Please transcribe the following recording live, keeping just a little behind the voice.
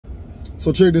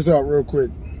So check this out real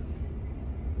quick.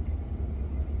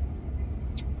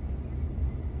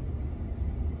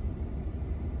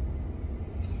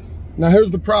 Now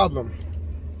here's the problem.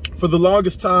 For the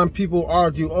longest time, people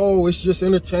argue, oh, it's just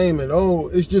entertainment. Oh,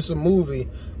 it's just a movie.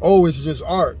 Oh, it's just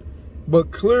art.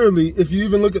 But clearly, if you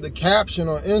even look at the caption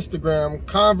on Instagram,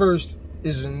 Converse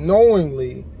is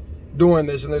knowingly doing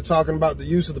this, and they're talking about the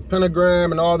use of the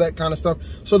pentagram and all that kind of stuff.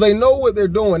 So they know what they're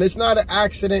doing. It's not an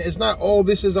accident. It's not, oh,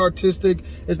 this is artistic.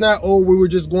 It's not, oh, we were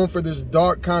just going for this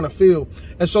dark kind of feel.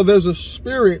 And so there's a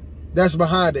spirit that's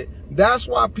behind it. That's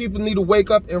why people need to wake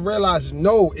up and realize,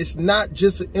 no, it's not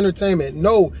just entertainment.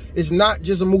 No, it's not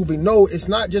just a movie. No, it's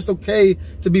not just okay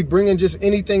to be bringing just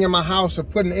anything in my house or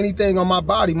putting anything on my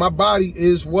body. My body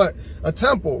is what? A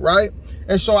temple, right?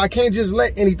 And so I can't just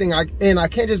let anything in. I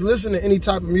can't just listen to any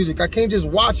type of music. I can't just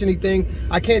watch anything.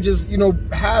 I can't just, you know,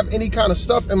 have any kind of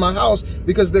stuff in my house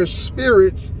because there's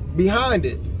spirits behind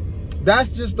it. That's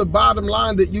just the bottom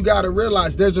line that you got to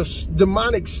realize. There's a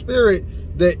demonic spirit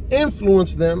that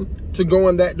influenced them to go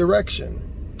in that direction.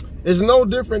 It's no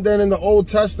different than in the Old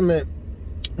Testament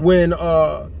when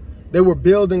they were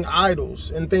building idols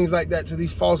and things like that to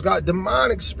these false gods.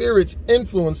 Demonic spirits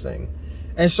influencing.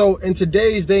 And so in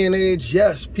today's day and age,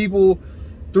 yes, people,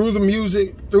 through the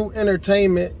music, through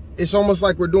entertainment, it's almost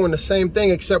like we're doing the same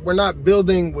thing, except we're not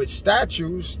building with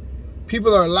statues.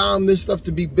 People are allowing this stuff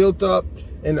to be built up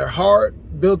in their heart,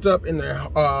 built up in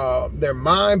their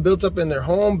mind, built up in their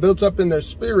home, built up in their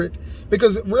spirit.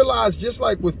 Because realize, just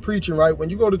like with preaching, right? When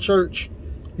you go to church,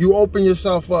 you open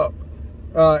yourself up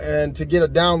and to get a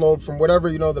download from whatever,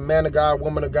 you know, the man of God,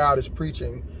 woman of God is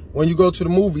preaching. When you go to the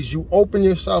movies, you open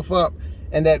yourself up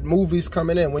and that movie's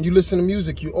coming in. When you listen to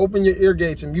music, you open your ear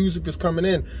gates and music is coming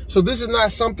in. So this is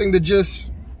not something to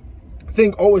just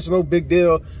think, oh, it's no big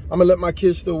deal. I'm gonna let my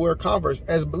kids still wear Converse.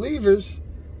 As believers,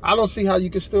 I don't see how you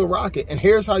can still rock it. And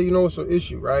here's how you know it's an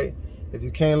issue, right? If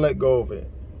you can't let go of it.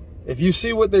 If you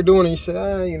see what they're doing and you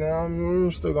say, you know,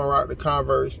 I'm still gonna rock the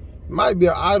Converse, it might be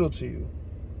an idol to you.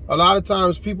 A lot of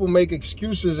times people make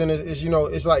excuses and it's you know,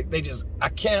 it's like I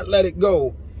can't let it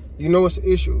go. You know it's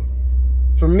an issue.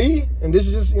 For me, and this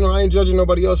is just, you know, I ain't judging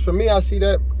nobody else. For me, I see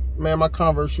that, man, my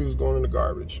Converse shoes going in the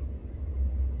garbage.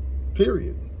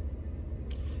 Period.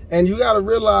 And you got to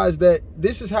realize that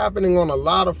this is happening on a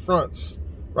lot of fronts,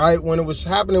 right? When it was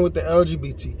happening with the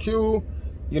LGBTQ,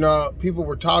 you know, people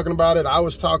were talking about it. I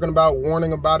was talking about,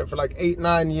 warning about it for like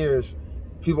 8-9 years.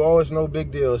 People, oh, it's no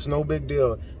big deal. It's no big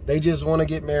deal. They just want to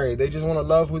get married. They just want to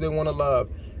love who they want to love.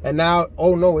 And now,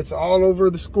 oh no, it's all over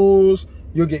the schools.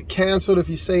 You'll get canceled if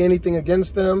you say anything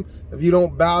against them. If you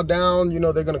don't bow down, you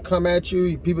know, they're going to come at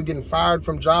you. People getting fired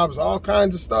from jobs, all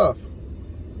kinds of stuff.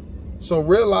 So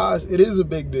realize it is a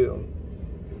big deal.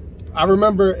 I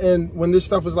remember when this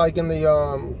stuff was like in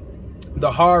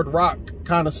the hard rock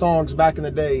kind of songs back in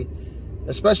the day,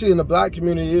 especially in the black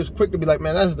community, it was quick to be like,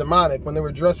 man, that's demonic, when they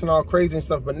were dressing all crazy and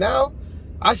stuff. But now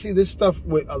I see this stuff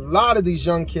with a lot of these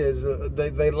young kids.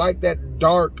 They like that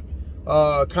dark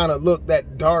kind of look,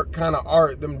 that dark kind of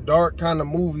art, them dark kind of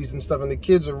movies and stuff. And the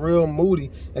kids are real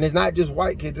moody. And it's not just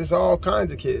white kids, it's all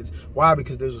kinds of kids. Why?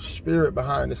 Because there's a spirit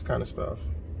behind this kind of stuff.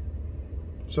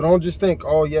 So don't just think,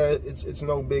 oh yeah, it's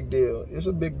no big deal. It's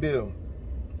a big deal.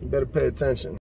 You better pay attention.